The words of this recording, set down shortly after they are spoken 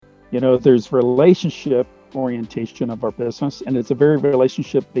There's relationship orientation of our business, and it's a very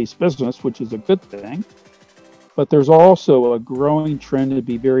relationship-based business, which is a good thing. But there's also a growing trend to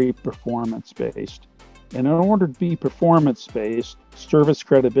be very performance-based. And in order to be performance-based, service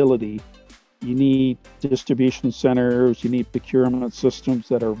credibility, you need distribution centers, you need procurement systems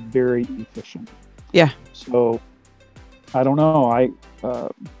that are very efficient. Yeah. So I don't know.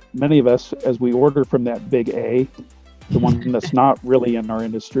 Many of us, as we order from that big A, the one that's not really in our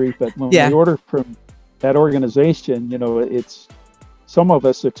industry, but when we order from that organization, it's some of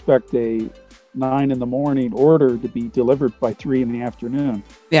us expect a 9 a.m. order to be delivered by 3 p.m.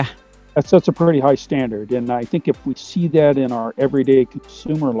 Yeah. That's a pretty high standard. And I think if we see that in our everyday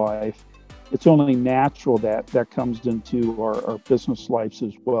consumer life, it's only natural that comes into our business lives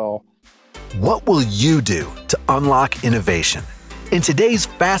as well. What will you do to unlock innovation? In today's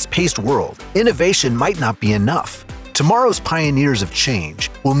fast-paced world, innovation might not be enough. Tomorrow's pioneers of change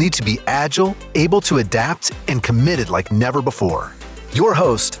will need to be agile, able to adapt, and committed like never before. Your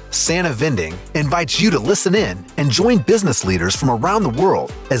host, Santa Vinding, invites you to listen in and join business leaders from around the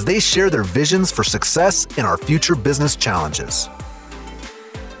world as they share their visions for success in our future business challenges.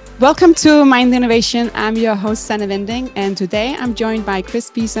 Welcome to Mind Innovation. I'm your host, Santa Vinding, and today I'm joined by Chris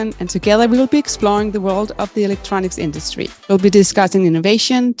Beeson, and together we will be exploring the world of the electronics industry. We'll be discussing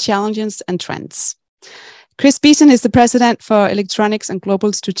innovation, challenges, and trends. Chris Beeson is the president for electronics and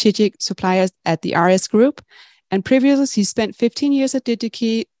global strategic suppliers at the RS Group. And previously, he spent 15 years at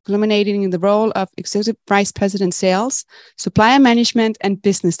DigiKey, culminating in the role of Executive Vice President Sales, Supplier Management, and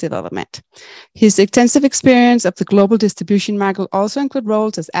Business Development. His extensive experience of the global distribution market also include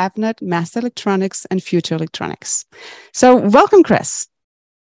roles as Avnet, Master Electronics, and Future Electronics. So welcome, Chris.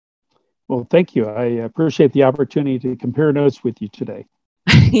 Well, thank you. I appreciate the opportunity to compare notes with you today.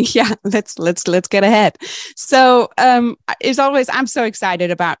 Yeah, let's get ahead. So as always, I'm so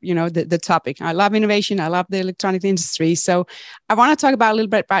excited about the topic. I love innovation. I love the electronic industry. So I want to talk about a little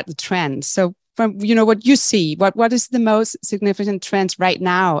bit about the trends. So from what you see, what is the most significant trends right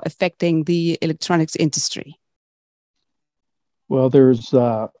now affecting the electronics industry? Well, there's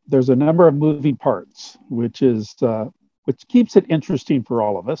a number of moving parts, which keeps it interesting for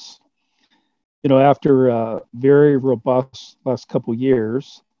all of us. After a very robust last couple of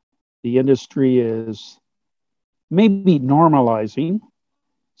years, the industry is maybe normalizing.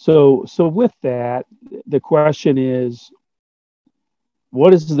 So with that, the question is,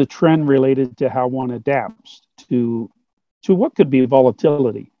 what is the trend related to how one adapts to what could be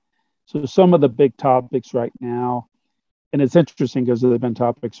volatility? So some of the big topics right now, and it's interesting because they've been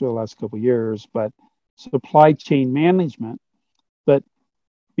topics for the last couple of years, but supply chain management. But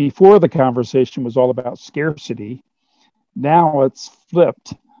before the conversation was all about scarcity. Now it's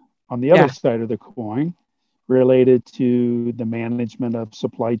flipped on the other side of the coin, related to the management of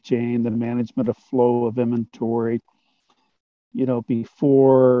supply chain, the management of flow of inventory.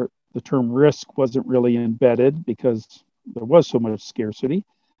 Before the term risk wasn't really embedded because there was so much scarcity.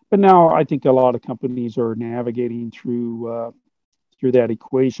 But now I think a lot of companies are navigating through that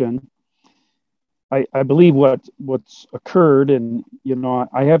equation. I believe what's occurred, and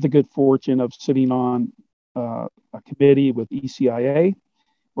I have the good fortune of sitting on a committee with ECIA,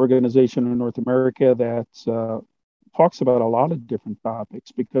 organization in North America that talks about a lot of different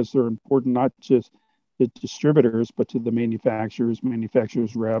topics because they're important not just the distributors, but to the manufacturers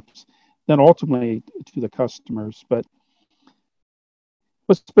reps, then ultimately to the customers. But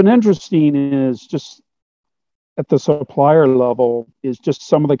what's been interesting is just at the supplier level is just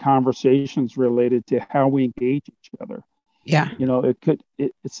some of the conversations related to how we engage each other. Yeah.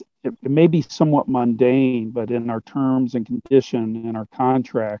 It may be somewhat mundane, but in our terms and condition and our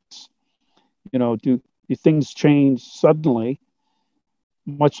contracts, do things change suddenly?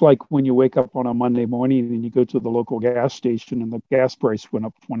 Much like when you wake up on a Monday morning and you go to the local gas station and the gas price went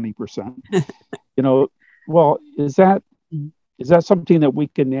up 20%. Well, is that something that we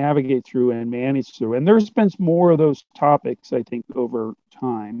can navigate through and manage through? And there's been more of those topics, I think, over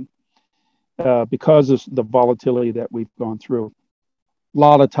time because of the volatility that we've gone through. A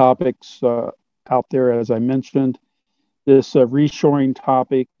lot of topics out there, as I mentioned. This reshoring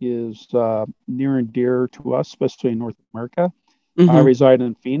topic is near and dear to us, especially in North America. Mm-hmm. I reside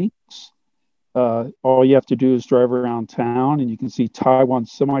in Phoenix. All you have to do is drive around town and you can see Taiwan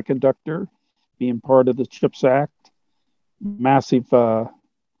Semiconductor being part of the CHIPS Act. Massive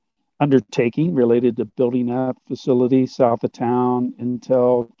undertaking related to building that facility south of town,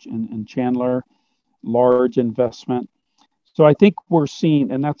 Intel and Chandler, large investment. So I think we're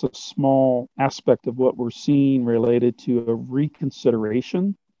seeing, and that's a small aspect of what we're seeing related to a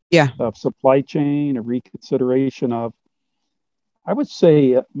reconsideration of supply chain, a reconsideration of I would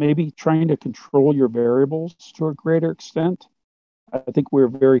say maybe trying to control your variables to a greater extent. I think we're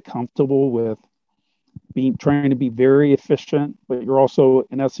very comfortable with trying to be very efficient, but you're also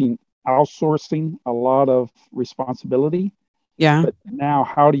in essence outsourcing a lot of responsibility. Yeah. But now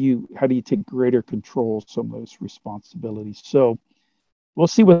how do you take greater control of some of those responsibilities? So we'll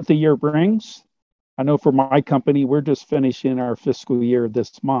see what the year brings. I know for my company, we're just finishing our fiscal year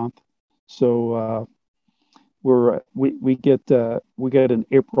this month. So we get an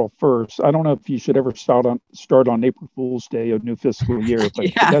April 1st. I don't know if you should ever start on April Fool's Day, a new fiscal year, but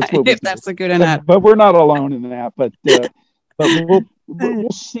Yeah, that's what we if do. that's a good enough. But we're not alone in that. But we'll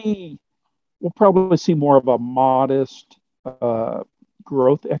see. We'll probably see more of a modest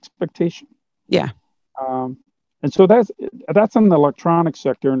growth expectation. Yeah. Um, and so that's in the electronic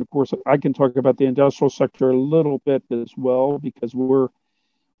sector, and of course I can talk about the industrial sector a little bit as well because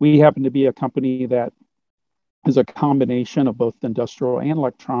we happen to be a company that is a combination of both industrial and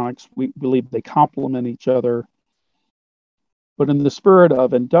electronics. We believe they complement each other. But in the spirit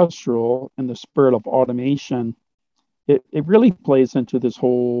of industrial, in the spirit of automation, it really plays into this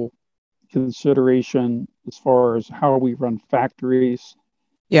whole consideration as far as how we run factories.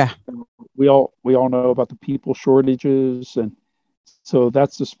 Yeah. We all know about the people shortages, and so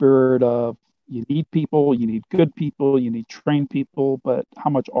that's the spirit of you need people, you need good people, you need trained people, but how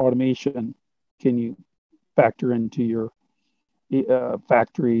much automation can you factor into your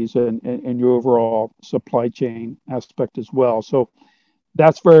factories and your overall supply chain aspect as well. So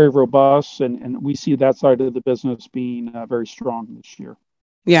that's very robust, and we see that side of the business being very strong this year.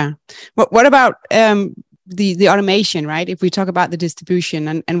 Yeah. What about the automation, right? If we talk about the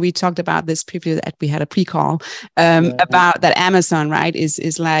distribution, and we talked about this previously that we had a pre-call about that Amazon, right,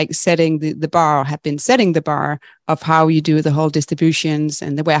 is like setting the bar, have been setting the bar of how you do the whole distributions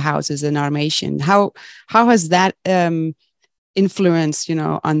and the warehouses and automation. How has that influenced,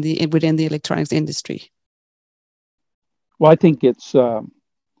 on within the electronics industry? Well, I think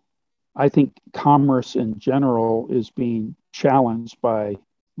commerce in general is being challenged by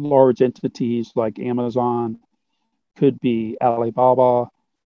large entities like Amazon, could be Alibaba,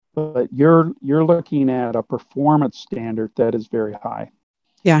 but you're looking at a performance standard that is very high.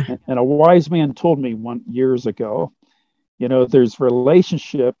 Yeah. And a wise man told me years ago, there's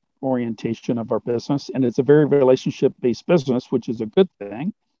relationship orientation of our business, and it's a very relationship-based business, which is a good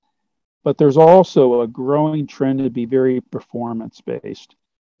thing. But there's also a growing trend to be very performance-based.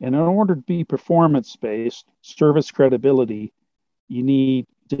 And in order to be performance-based, service credibility, you need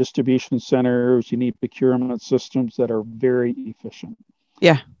distribution centers, you need procurement systems that are very efficient.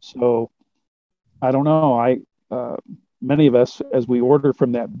 Yeah. So I don't know. Many of us, as we order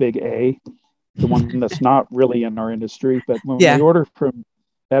from that big A, the one that's not really in our industry, but when we order from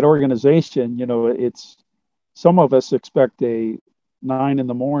that organization, it's some of us expect a 9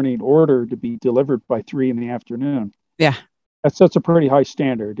 a.m. order to be delivered by 3 p.m. Yeah. That's a pretty high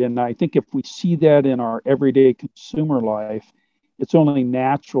standard. And I think if we see that in our everyday consumer life, it's only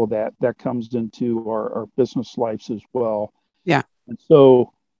natural that comes into our business lives as well. Yeah. And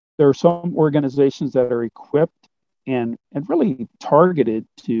so there are some organizations that are equipped and really targeted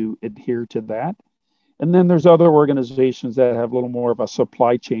to adhere to that. And then there's other organizations that have a little more of a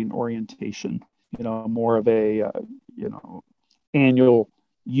supply chain orientation, more of a, annual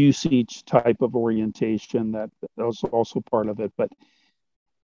usage type of orientation that is also part of it. But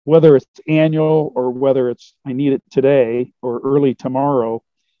whether it's annual or whether it's I need it today or early tomorrow,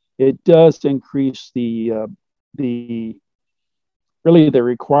 it does increase the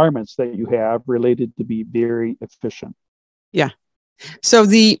requirements that you have related to be very efficient. Yeah. So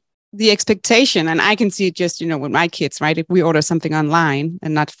the expectation, and I can see it just, with my kids, right? If we order something online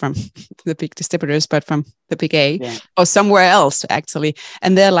and not from the big distributors, but from the big A or somewhere else, actually,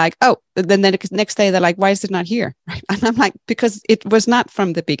 and they're like, oh, then the next day they're like, why is it not here? Right? And I'm like, because it was not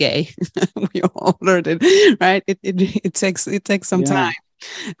from the big A. We ordered it, right? It takes some time.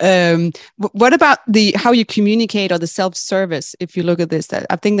 What about how you communicate or the self-service? If you look at this,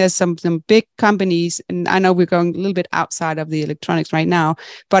 I think there's some big companies, and I know we're going a little bit outside of the electronics right now,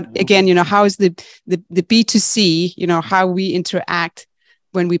 but again, how is the B2C, how we interact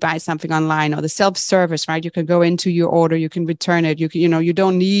when we buy something online, or the self-service, right? You can go into your order, you can return it, you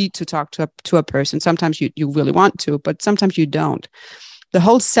don't need to talk to a person. Sometimes you really want to, but sometimes you don't. The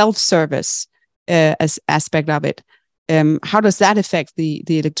whole self-service as aspect of it. How does that affect the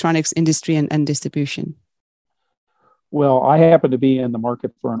electronics industry and distribution? Well, I happen to be in the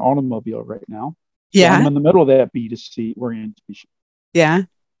market for an automobile right now. So Yeah. I'm in the middle of that B2C orientation. Yeah.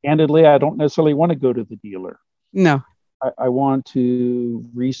 Candidly, I don't necessarily want to go to the dealer. No. I want to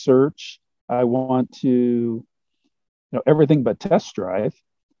research. I want to everything but test drive.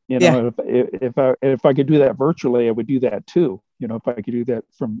 Yeah. If I could do that virtually, I would do that too. If I could do that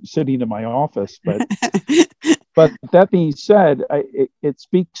from sitting in my office. But that being said, it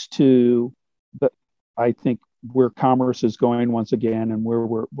speaks to I think where commerce is going once again, and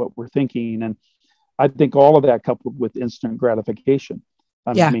what we're thinking, and I think all of that coupled with instant gratification.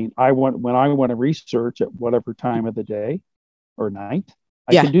 I Yeah. mean, when I want to research at whatever time of the day or night,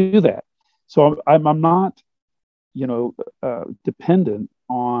 I Yeah. can do that. So I'm not, dependent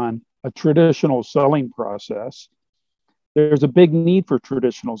on a traditional selling process. There's a big need for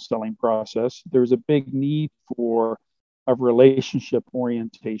traditional selling process. There's a big need for a relationship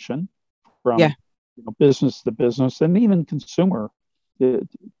orientation Yeah. from business to business, and even consumer,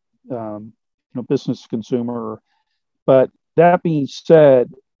 business to consumer. But that being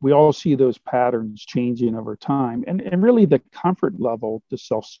said, we all see those patterns changing over time, and really the comfort level to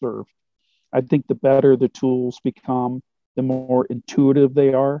self-serve. I think the better the tools become, the more intuitive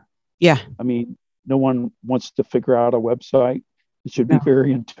they are. Yeah. I mean, no one wants to figure out a website. It should be No.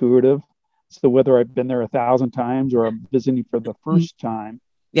 very intuitive. So whether I've been there 1,000 times or I'm visiting for the first time,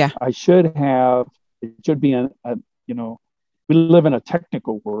 Yeah. it should be we live in a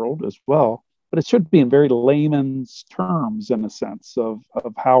technical world as well, but it should be in very layman's terms, in a sense of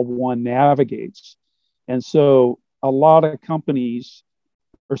how one navigates. And so a lot of companies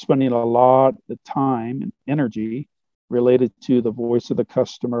are spending a lot of time and energy related to the voice of the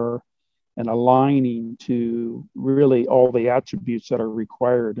customer and aligning to really all the attributes that are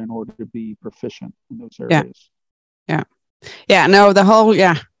required in order to be proficient in those areas. Yeah. Yeah. No,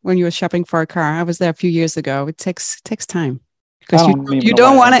 when you were shopping for a car, I was there a few years ago. It takes time because you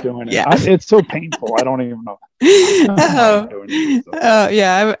don't want it. Yeah. It's so painful. I don't even know.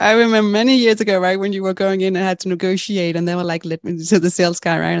 Yeah. I remember many years ago, right, when you were going in and had to negotiate, and they were like, let me to the sales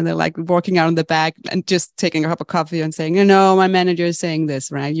guy, right, and they're like walking out in the back and just taking a cup of coffee and saying, my manager is saying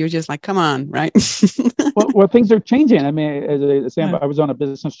this, right? You're just like, come on, right? well, things are changing. I mean, Sam, I was on a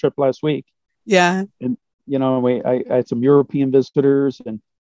business trip last week. Yeah. And I had some European visitors, and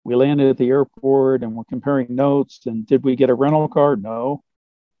we landed at the airport, and we're comparing notes. And did we get a rental car? No.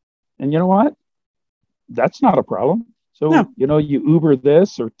 And you know what? That's not a problem. So, you Uber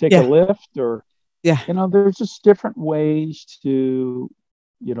this or take a Lyft, or, there's just different ways to,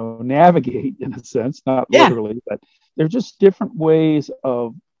 navigate, in a sense, not literally, but there's just different ways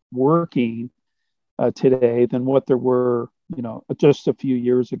of working today than what there were, just a few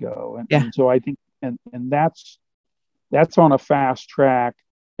years ago. And so I think, and that's on a fast track,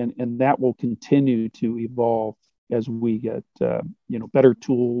 and that will continue to evolve as we get, better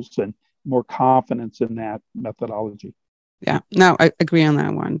tools and more confidence in that methodology. Yeah, no, I agree on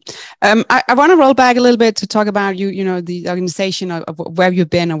that one. I want to roll back a little bit to talk about the organization of where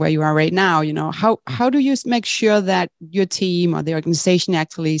you've been and where you are right now. How do you make sure that your team or the organization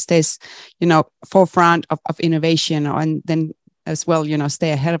actually stays, forefront of innovation, and then as well,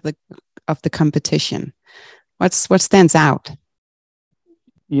 stay ahead of the competition? What stands out?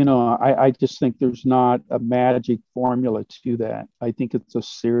 I just think there's not a magic formula to that. I think it's a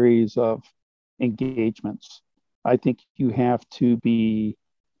series of engagements. I think you have to be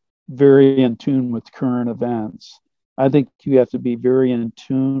very in tune with current events. I think you have to be very in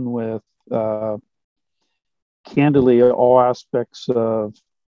tune with, candidly, all aspects of.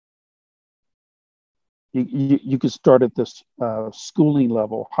 You could start at this schooling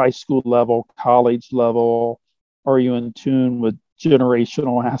level, high school level, college level. Are you in tune with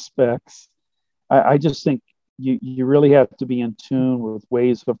generational aspects? I just think you really have to be in tune with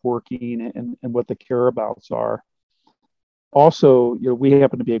ways of working and what the careabouts are. Also, we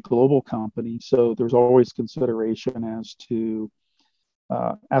happen to be a global company, so there's always consideration as to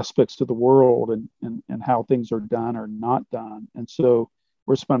aspects of the world and how things are done or not done. And so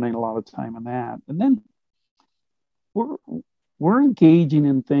we're spending a lot of time on that. And then we're engaging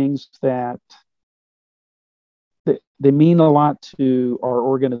in things that they mean a lot to our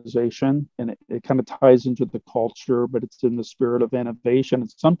organization, and it kind of ties into the culture, but it's in the spirit of innovation. And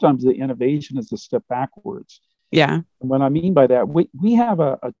sometimes the innovation is a step backwards. Yeah. And what I mean by that, we have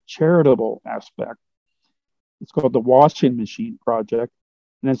a charitable aspect. It's called the Washing Machine Project,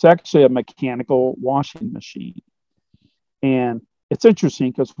 and it's actually a mechanical washing machine. And it's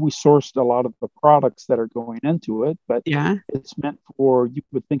interesting because we sourced a lot of the products that are going into it, but it's meant for, you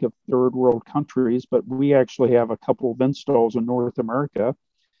would think of third world countries, but we actually have a couple of installs in North America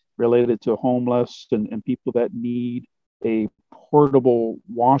related to homeless and people that need a portable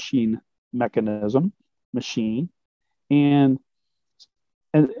washing machine. And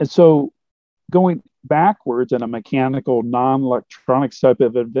so going backwards in a mechanical, non-electronics type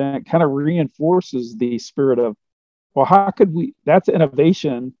of event kind of reinforces the spirit of well, how could we, that's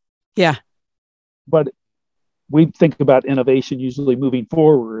innovation. Yeah. But we think about innovation usually moving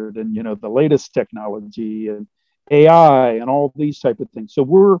forward and, the latest technology and AI and all these type of things. So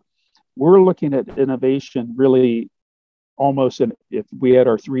we're looking at innovation really almost if we had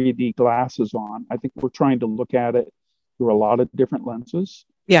our 3D glasses on, I think we're trying to look at it through a lot of different lenses.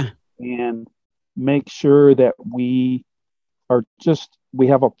 Yeah. And make sure that we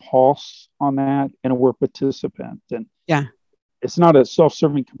have a pulse on that and we're a participant. And yeah, it's not a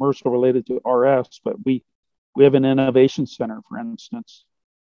self-serving commercial related to RS, but we have an innovation center, for instance.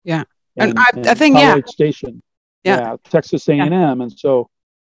 Yeah. And I think, College Station. Yeah. Texas A&M. Yeah. And so,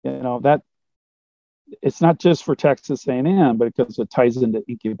 that it's not just for Texas A&M, but because it ties into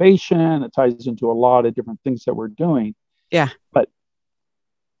incubation, it ties into a lot of different things that we're doing. Yeah. But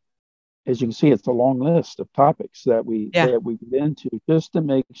as you can see, it's a long list of topics that we get into just to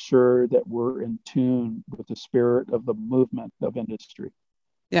make sure that we're in tune with the spirit of the movement of industry.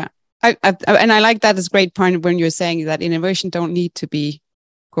 Yeah. And I like that as a great point when you're saying that innovation don't need to be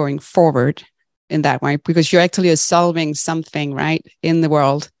going forward in that way, because you're actually solving something right in the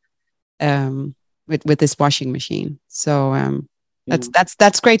world with this washing machine. So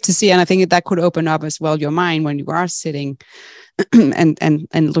that's great to see. And I think that could open up as well your mind when you are sitting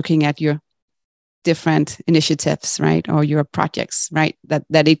and looking at your different initiatives, right? Or your projects, right?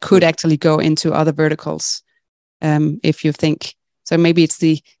 That it could actually go into other verticals if you think. So maybe it's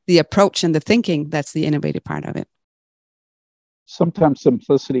the approach and the thinking that's the innovative part of it. Sometimes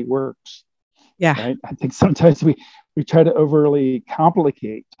simplicity works. Yeah. Right. I think sometimes we try to overly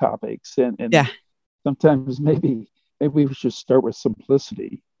complicate topics and sometimes maybe we should start with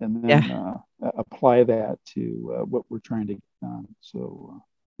simplicity and then apply that to what we're trying to get done. So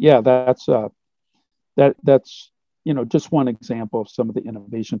that's just one example of some of the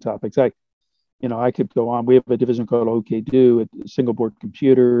innovation topics. I could go on. We have a division called OKDo, single board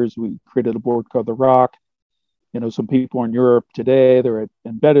computers. We created a board called the Rock. Some people in Europe today, they're at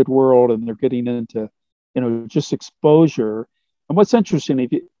Embedded World and they're getting into, just exposure. And what's interesting,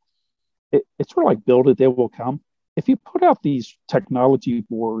 it's sort of like build it, they will come. If you put out these technology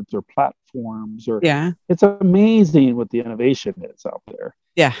boards or platforms, it's amazing what the innovation is out there.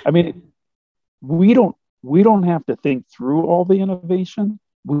 Yeah. I mean, we don't have to think through all the innovation.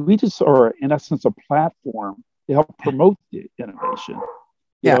 We just are, in essence, a platform to help promote the innovation.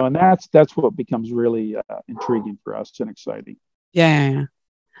 And that's what becomes really intriguing for us and exciting. Yeah.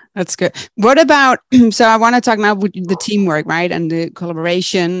 That's good. What about, so I want to talk now with the teamwork, right? And the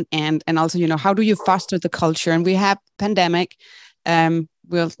collaboration and also, how do you foster the culture? And we have pandemic, 3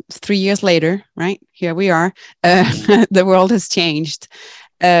 years later, right? Here we are. The world has changed.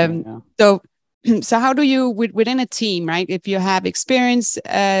 So how do you, within a team, right? If you have experienced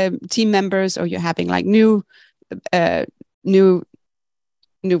team members or you're having like new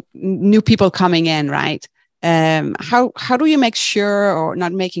people coming in, right? How do you make sure, or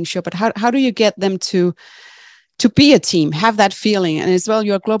not making sure, but how do you get them to be a team, have that feeling? And as well,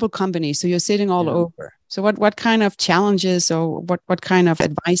 you're a global company, so you're sitting all over. So what kind of challenges or what kind of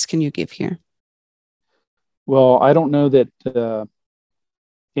advice can you give here? Well, I don't know that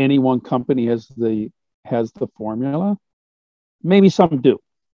any one company has the formula. Maybe some do,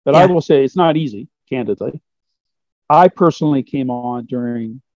 but I will say it's not easy, candidly. I personally came on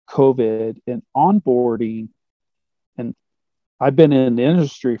during COVID and onboarding, and I've been in the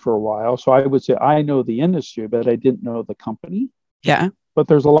industry for a while. So I would say I know the industry, but I didn't know the company. Yeah. But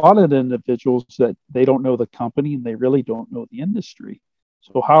there's a lot of individuals that they don't know the company and they really don't know the industry.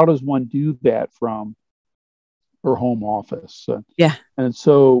 So how does one do that from her home office? And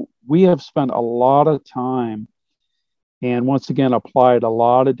so we have spent a lot of time and once again, applied a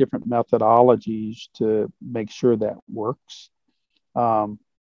lot of different methodologies to make sure that works.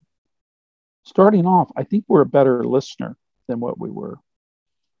 Starting off, I think we're a better listener than what we were.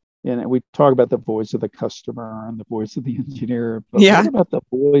 And we talk about the voice of the customer and the voice of the engineer, but what about the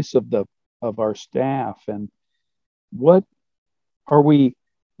voice of our staff? And what are we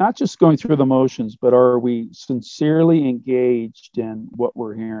not just going through the motions, but are we sincerely engaged in what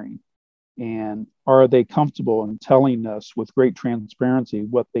we're hearing? And are they comfortable in telling us with great transparency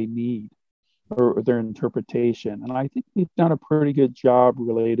what they need or their interpretation? And I think we've done a pretty good job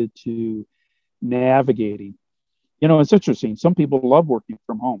related to navigating. It's interesting. Some people love working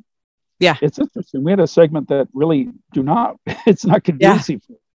from home. Yeah. It's interesting. We had a segment that really do not, it's not conducive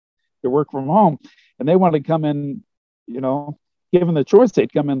to work from home. And they want to come in, given the choice,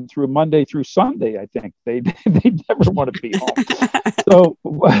 they'd come in through Monday through Sunday, I think. They never want to be home. So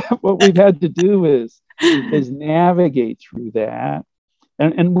what we've had to do is navigate through that.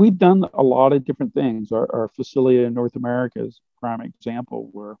 And we've done a lot of different things. Our facility in North America is a prime example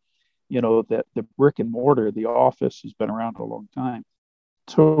where, that the brick and mortar, the office has been around a long time.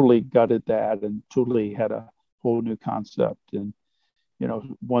 Totally gutted that and totally had a whole new concept. And,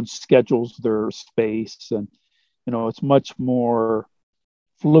 one schedules their space and, it's much more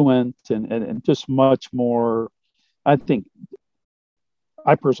fluent and just much more, I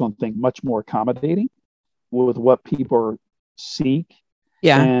personally think much more accommodating with what people seek.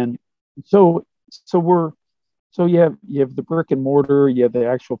 Yeah. And so you have the brick and mortar, you have the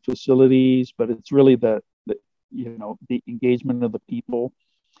actual facilities, but it's really the engagement of the people.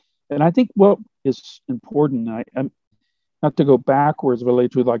 And I think what is important, I'm not to go backwards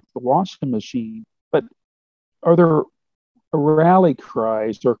related to like the washing machine, but are there rally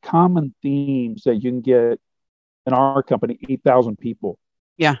cries or common themes that you can get in our company, 8,000 people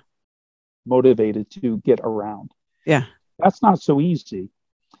motivated to get around? Yeah. That's not so easy,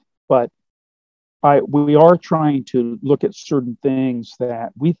 but we are trying to look at certain things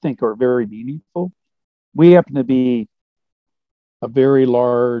that we think are very meaningful. We happen to be a very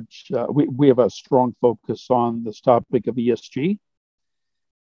large, we have a strong focus on this topic of ESG.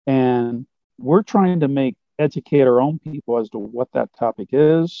 And we're trying to educate our own people as to what that topic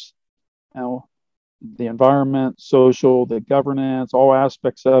is, the environment, social, the governance, all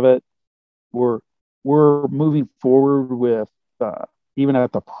aspects of it. We're moving forward with even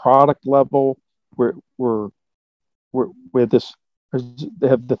at the product level. We're this, they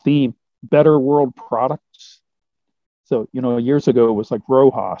have the theme better world products. So, years ago it was like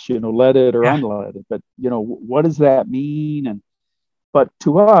RoHS, leaded or unleaded, but what does that mean? But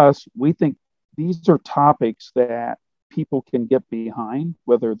to us, we think these are topics that people can get behind,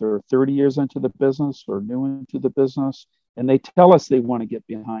 whether they're 30 years into the business or new into the business, and they tell us they want to get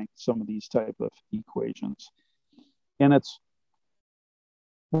behind some of these type of equations. And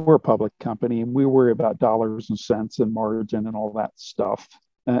we're a public company and we worry about dollars and cents and margin and all that stuff.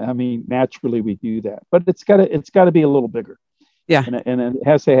 I mean, naturally we do that, but it's got to be a little bigger. Yeah. And it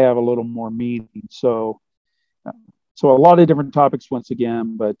has to have a little more meaning. So a lot of different topics once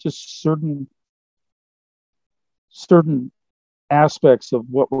again, but just certain aspects of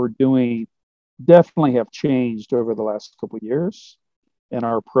what we're doing definitely have changed over the last couple of years, and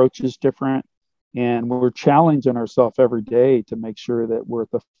our approach is different. And we're challenging ourselves every day to make sure that we're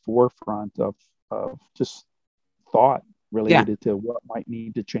at the forefront of just thought related to what might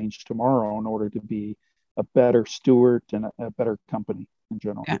need to change tomorrow in order to be a better steward and a better company in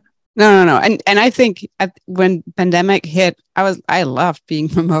general. Yeah. No. And I think when pandemic hit, I loved being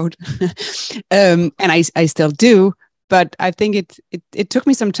remote, and I still do. But I think it took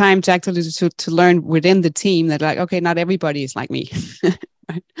me some time to actually to learn within the team that like, okay, not everybody is like me.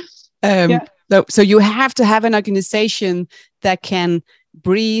 Right? So you have to have an organization that can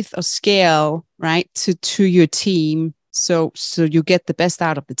breathe or scale right to your team, so you get the best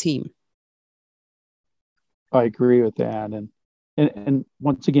out of the team. I agree with that, and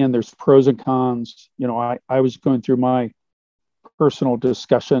once again, there's pros and cons. I was going through my personal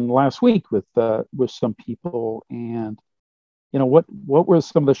discussion last week with some people, and what were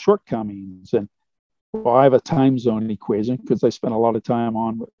some of the shortcomings? And well, I have a time zone equation because I spent a lot of time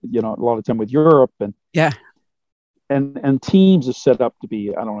with Europe, and Teams is set up to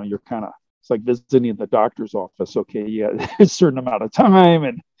be, I don't know, you're kind of, it's like visiting the doctor's office. Okay, yeah, a certain amount of time,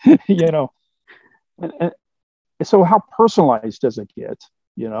 and and so how personalized does it get?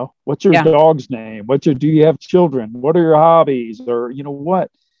 What's your dog's name? Do you have children? What are your hobbies? Or what?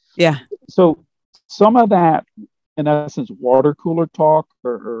 Yeah. So some of that, in essence, water cooler talk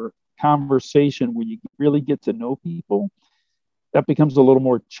or conversation where you really get to know people, that becomes a little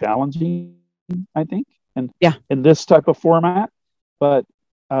more challenging, I think, and in this type of format. But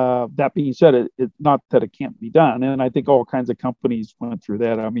that being said, it's not that it can't be done, and I think all kinds of companies went through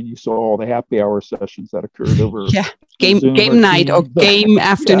that. I mean, you saw all the happy hour sessions that occurred over game night or game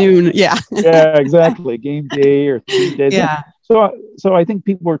afternoon. Exactly, game day or 3 days. So I think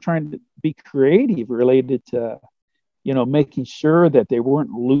people were trying to be creative related to making sure that they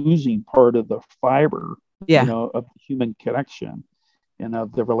weren't losing part of the fiber, of the human connection and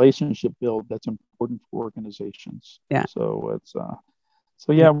of the relationship build that's important for organizations. Yeah. So it's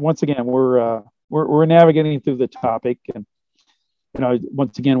once again, we're navigating through the topic, and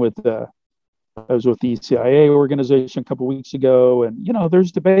once again I was with the ECIA organization a couple of weeks ago, and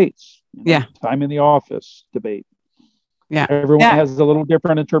there's debates. Time in the office debate. Yeah. Everyone has a little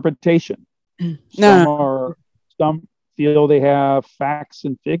different interpretation. Some feel they have facts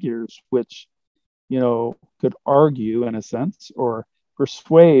and figures which could argue in a sense or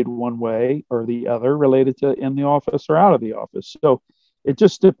persuade one way or the other related to in the office or out of the office. So it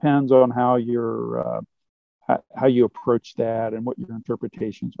just depends on how how you approach that and what your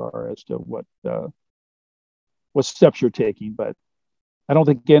interpretations are as to what steps you're taking. But I don't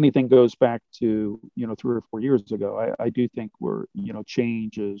think anything goes back to 3 or 4 years ago. I do think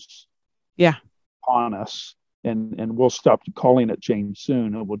change is upon us, and we'll stop calling it change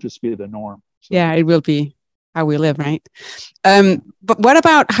soon. It will just be the norm. So. Yeah, it will be how we live, right? But what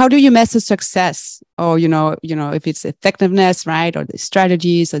about how do you measure success, or if it's effectiveness, right, or the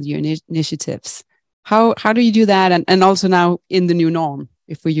strategies or the initiatives? How do you do that, and also now in the new norm,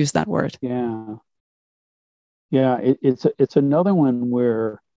 if we use that word? Yeah, it's another one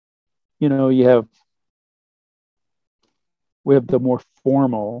where we have the more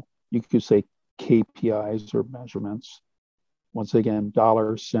formal, you could say, KPIs or measurements. Once again,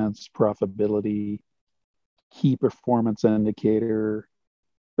 dollars, cents, profitability, key performance indicator.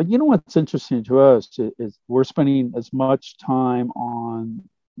 But what's interesting to us is we're spending as much time on,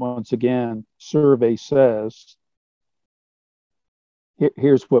 once again, survey says,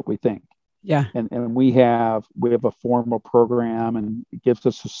 here's what we think. Yeah. And we have a formal program, and it gives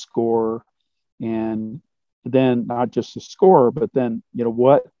us a score, and then not just a score, but then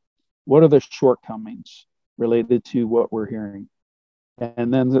what are the shortcomings related to what we're hearing.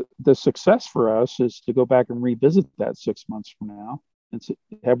 And then the success for us is to go back and revisit that 6 months from now and say,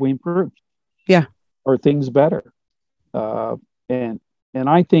 have we improved? Yeah. Are things better? And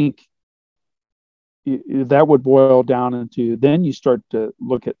I think that would boil down into, then you start to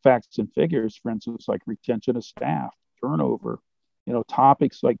look at facts and figures, for instance, like retention of staff, turnover,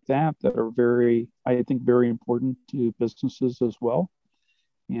 topics like that are I think very important to businesses as well,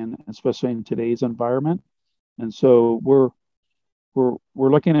 and especially in today's environment. And so we're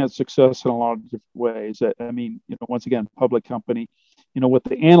looking at success in a lot of different ways. I mean, once again, public company, what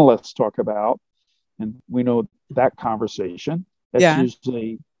the analysts talk about, and we know that conversation. That's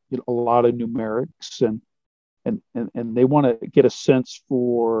usually a lot of numerics, and they want to get a sense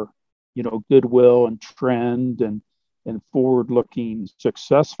for goodwill and trend and forward-looking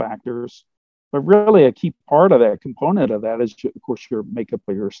success factors. But really, a key part of that component of that is, of course, your makeup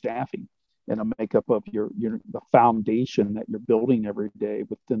of your staffing and a makeup of the foundation that you're building every day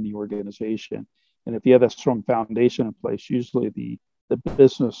within the organization. And if you have that strong foundation in place, usually the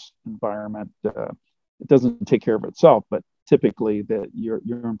business environment it doesn't take care of itself, but typically that you're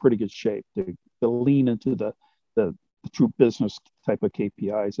in pretty good shape to lean into the true business type of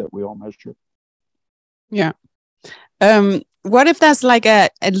KPIs that we all measure. Yeah. What if there's like a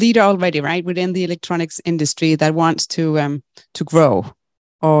leader already, right, within the electronics industry that wants to grow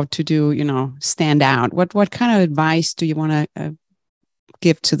or to do, stand out? What kind of advice do you want to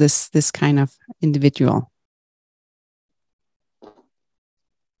give to this kind of individual?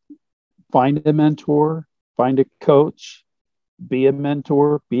 Find a mentor, find a coach, be a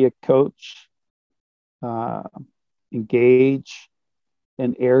mentor, be a coach, engage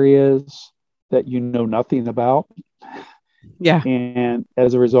in areas that you know nothing about. Yeah. And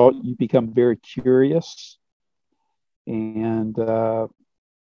as a result, you become very curious. And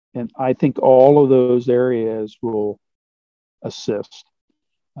I think all of those areas will assist.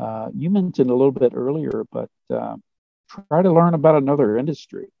 You mentioned a little bit earlier, but try to learn about another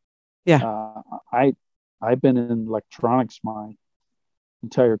industry. Yeah. I've been in electronics my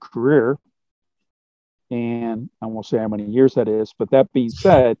entire career, and I won't say how many years that is, but that being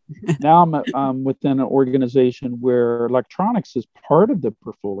said, now I'm within an organization where electronics is part of the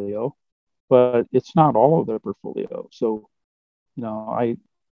portfolio, but it's not all of the portfolio. So,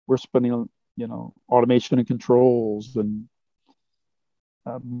 we're spending, automation and controls and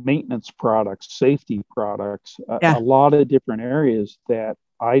maintenance products, safety products, a lot of different areas that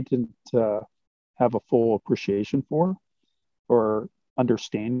I didn't have a full appreciation for or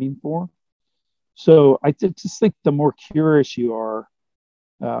understanding for. So I just think the more curious you are,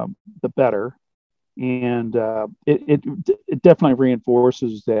 the better. And it definitely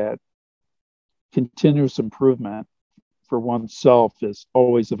reinforces that continuous improvement for oneself is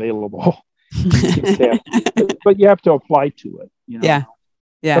always available. But you have to apply to it. Yeah.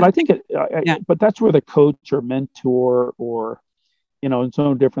 But I think but that's where the coach or mentor or it's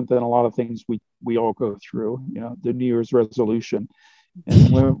no different than a lot of things we all go through, the New Year's resolution.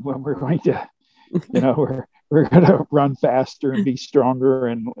 And when we're going to, we're going to run faster and be stronger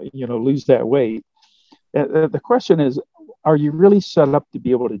and, lose that weight. The question is, are you really set up to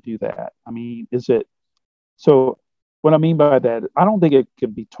be able to do that? I mean, is it? So what I mean by that, I don't think it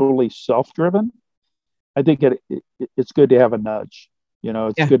can be totally self-driven. I think it's good to have a nudge.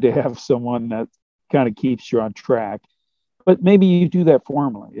 It's good to have someone that kind of keeps you on track. But maybe you do that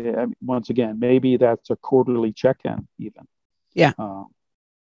formally. Once again, maybe that's a quarterly check-in even. Yeah. Uh,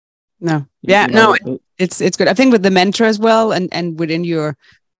 No. Yeah. No. It's good. I think with the mentor as well, and within your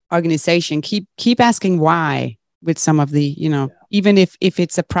organization, keep asking why with some of the, even if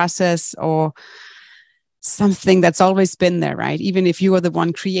it's a process or something that's always been there, right? Even if you are the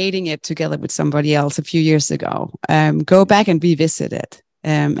one creating it together with somebody else a few years ago, go back and revisit it,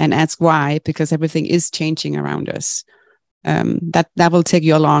 and ask why, because everything is changing around us. That will take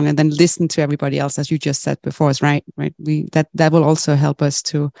you along, and then listen to everybody else, as you just said before, is right. That will also help us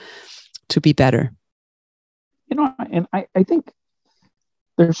to be better. And I think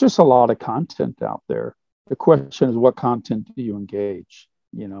there's just a lot of content out there. The question is, what content do you engage?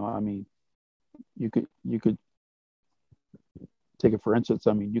 I mean, you could take it for instance.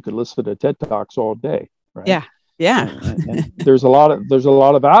 I mean, you could listen to TED Talks all day, right? Yeah. And there's a lot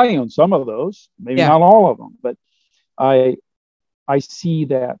of value in some of those, maybe not all of them, but I see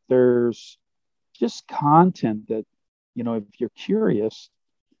that there's just content that, if you're curious,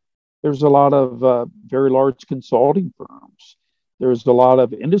 there's a lot of very large consulting firms. There's a lot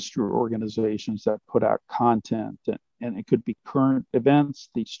of industry organizations that put out content, and it could be current events,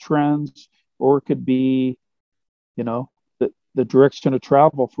 these trends, or it could be, the direction of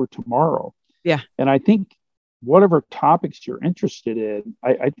travel for tomorrow. Yeah. And I think whatever topics you're interested in,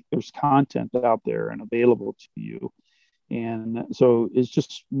 I think there's content out there and available to you. And so it's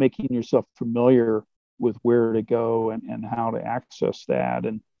just making yourself familiar with where to go and how to access that.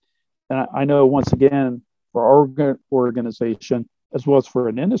 And I know, once again, for our organization, as well as for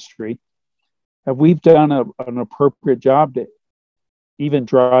an industry, have we've done an appropriate job to even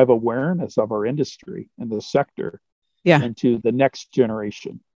drive awareness of our industry and the sector into the next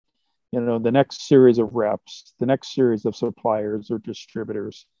generation, the next series of reps, the next series of suppliers or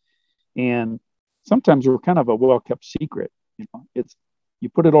distributors. And sometimes we're kind of a well-kept secret. You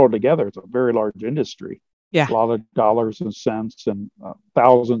put it all together, it's a very large industry. Yeah. A lot of dollars and cents, and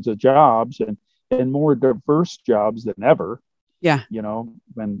thousands of jobs, and more diverse jobs than ever. Yeah.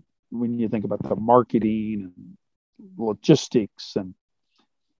 When you think about the marketing and logistics and,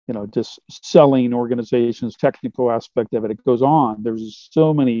 just selling organizations, technical aspect of it, it goes on. There's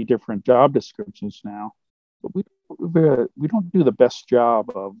so many different job descriptions now, but we don't do the best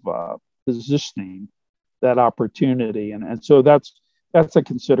job of positioning that opportunity. And so that's a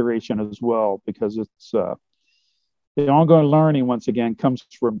consideration as well, because it's the ongoing learning, once again, comes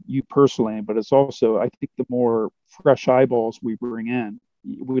from you personally, but it's also, I think, the more fresh eyeballs we bring in,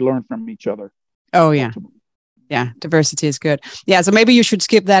 we learn from each other. Oh, yeah. Yeah. Diversity is good. Yeah. So maybe you should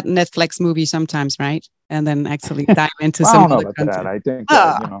skip that Netflix movie sometimes, right? And then actually dive into some other content. That. I think,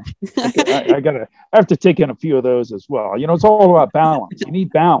 I have to take in a few of those as well. It's all about balance. You need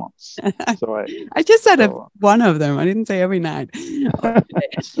balance. So I just said one of them. I didn't say every night. But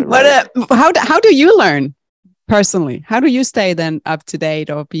how do you learn personally? How do you stay then up to date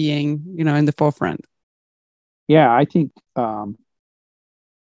or being, in the forefront? Yeah, I think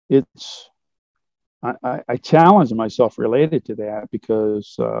I challenge myself related to that,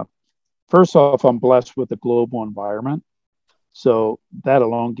 because first off, I'm blessed with a global environment. So that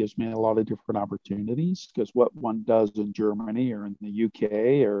alone gives me a lot of different opportunities, because what one does in Germany or in the UK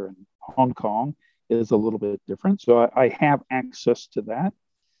or in Hong Kong is a little bit different. So I have access to that.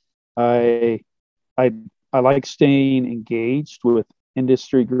 I like staying engaged with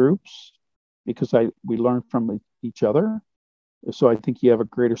industry groups, because we learn from each other. So I think you have a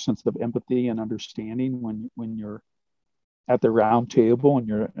greater sense of empathy and understanding when you're at the round table and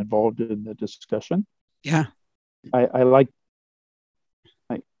you're involved in the discussion. Yeah. I like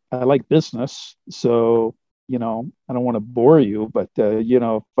business. So, I don't want to bore you, but,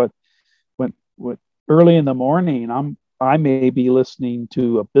 but when early in the morning, I may be listening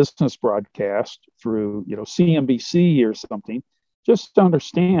to a business broadcast through, CNBC or something, just to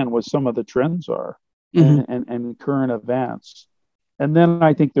understand what some of the trends are, and current events. And then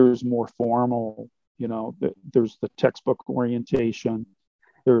I think there's more formal, there's the textbook orientation.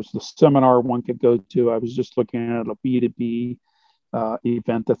 There's the seminar one could go to. I was just looking at a B2B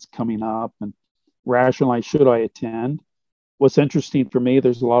event that's coming up, and rationalize, should I attend? What's interesting for me,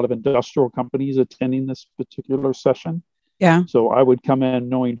 there's a lot of industrial companies attending this particular session. Yeah. So I would come in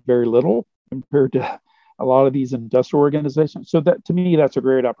knowing very little compared to a lot of these industrial organizations. So that, to me, that's a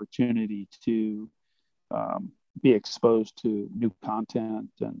great opportunity to be exposed to new content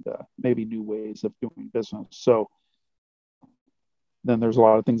and maybe new ways of doing business. So then there's a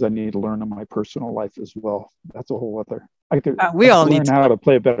lot of things I need to learn in my personal life as well. That's a whole other. We all learn need to how to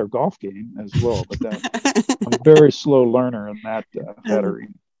play a better golf game as well, but I'm a very slow learner in that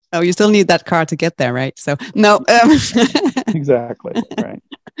arena. Oh, you still need that car to get there, right? So no. Exactly. Right.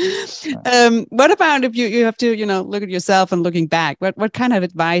 What about if you have to, look at yourself and looking back? What kind of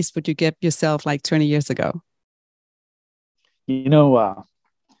advice would you give yourself like 20 years ago? I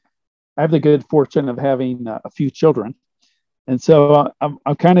have the good fortune of having a few children. And so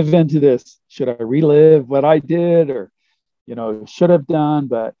I'm kind of into this. Should I relive what I did or, should have done?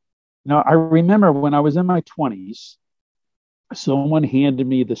 But, I remember when I was in my 20s, someone handed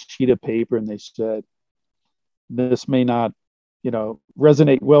me this sheet of paper and they said, this may not,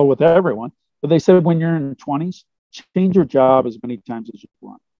 resonate well with everyone. But they said, when you're in your 20s, change your job as many times as you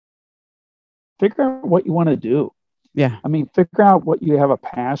want. Figure out what you want to do. Yeah. I mean, figure out what you have a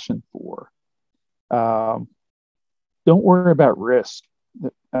passion for. Don't worry about risk.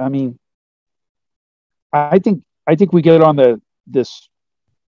 I mean, I think we get on this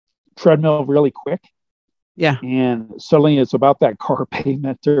treadmill really quick. Yeah. And suddenly it's about that car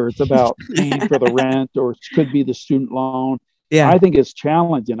payment, or it's about paying for the rent, or it could be the student loan. Yeah. I think it's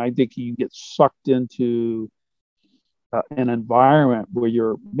challenging. I think you get sucked into an environment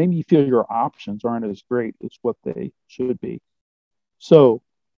where maybe you feel your options aren't as great as what they should be. So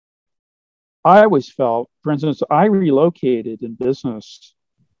I always felt, for instance, I relocated in business.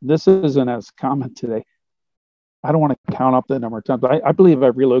 This isn't as common today. I don't want to count up the number of times, but I believe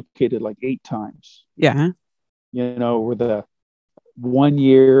I've relocated like 8 times. Yeah. With a 1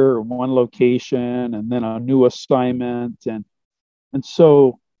 year, one location, and then a new assignment. And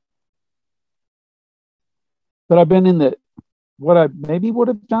so, but I've been in what I maybe would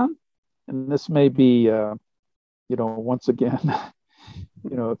have done, and this may be, once again,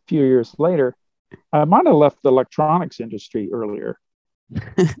 a few years later, I might have left the electronics industry earlier.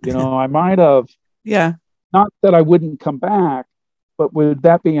 I might have, not that I wouldn't come back, but would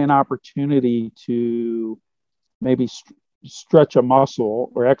that be an opportunity to maybe stretch a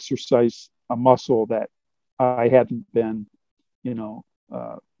muscle or exercise a muscle that I hadn't been,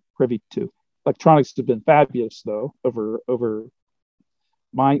 privy to? Electronics have been fabulous though over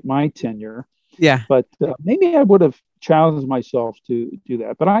my tenure. Yeah. But maybe I would have challenged myself to do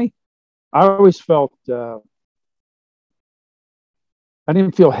that. But I always felt I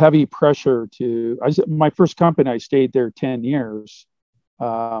didn't feel heavy pressure my first company, I stayed there 10 years.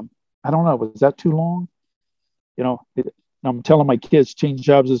 I don't know, was that too long? I'm telling my kids change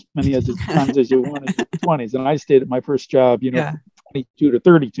jobs as many times as you want in your 20s. And I stayed at my first job, 22 to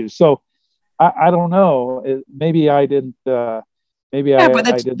 32. So I don't know. Maybe I didn't. Maybe I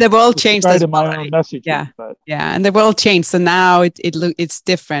didn't. The world changed as my own messaging. Yeah, but and the world changed. So now it's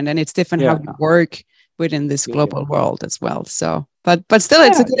different, and it's different how you work within this global world as well. So, but still,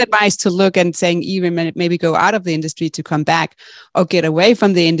 it's a good advice to look and saying even maybe go out of the industry to come back, or get away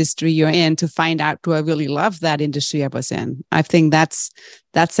from the industry you're in to find out, do I really love that industry I was in? I think that's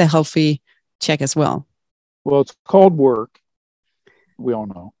a healthy check as well. Well, it's called work. We all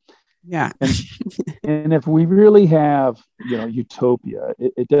know. Yeah. And if we really have, utopia,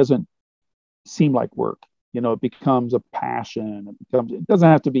 it doesn't seem like work. It becomes a passion. It doesn't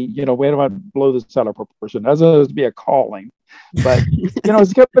have to be, wait do I blow this out of proportion? It doesn't have to be a calling, but,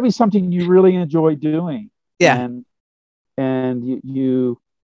 it's got to be something you really enjoy doing. Yeah. And you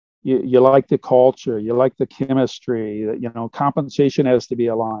like the culture, you like the chemistry, compensation has to be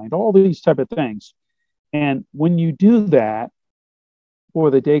aligned, all these type of things. And when you do that,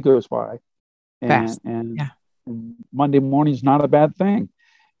 the day goes by, and Monday morning is not a bad thing.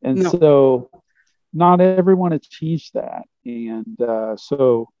 And so not everyone achieves that. And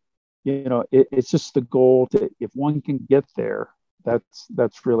so, it's just the goal if one can get there,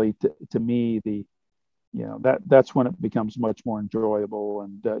 that's really to me that's when it becomes much more enjoyable,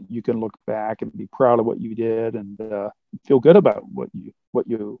 and you can look back and be proud of what you did and feel good about what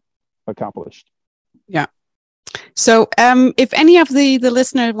you accomplished. Yeah. So if any of the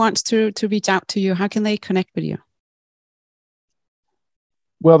listener wants to reach out to you, how can they connect with you?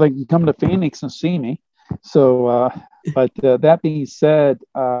 Well, they can come to Phoenix and see me. So, but that being said,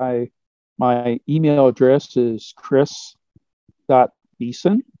 my email address is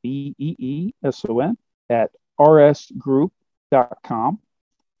chris.beeson, BEESON, at rsgroup.com.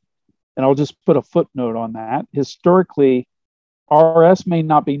 And I'll just put a footnote on that. Historically, RS may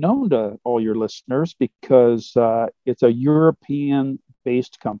not be known to all your listeners because it's a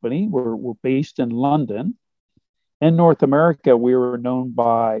European-based company. We're based in London. In North America, we were known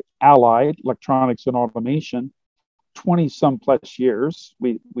by Allied Electronics and Automation, 20-some plus years.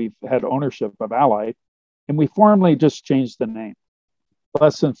 We've had ownership of Allied, and we formally just changed the name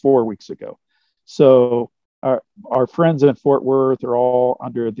less than 4 weeks ago. So our friends in Fort Worth are all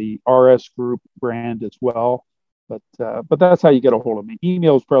under the RS Group brand as well. But that's how you get a hold of me.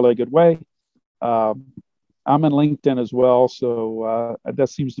 Email is probably a good way. I'm in LinkedIn as well, so that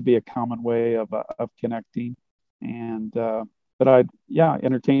seems to be a common way of connecting. And but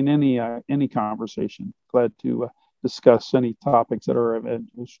entertain any conversation. Glad to discuss any topics that are of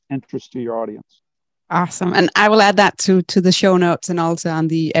interest to your audience. Awesome. And I will add that to the show notes and also on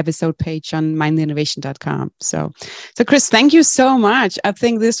the episode page on mindinnovation.com. So Chris, thank you so much. I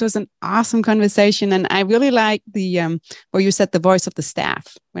think this was an awesome conversation. And I really like the where you said the voice of the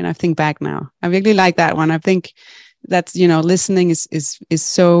staff when I think back now. I really like that one. I think that's, listening is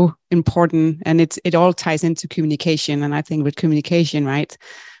so important, and it all ties into communication. And I think with communication, right,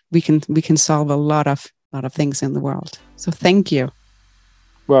 we can solve a lot of things in the world. So thank you.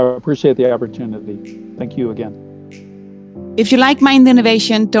 Well, I appreciate the opportunity. Thank you again. If you like Mind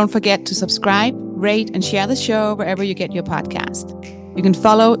Innovation, don't forget to subscribe, rate, and share the show wherever you get your podcast. You can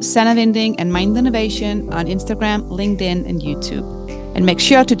follow Sanne Winding and Mind Innovation on Instagram, LinkedIn, and YouTube. And make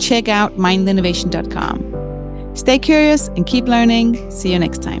sure to check out mindinnovation.com. Stay curious and keep learning. See you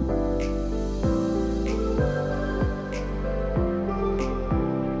next time.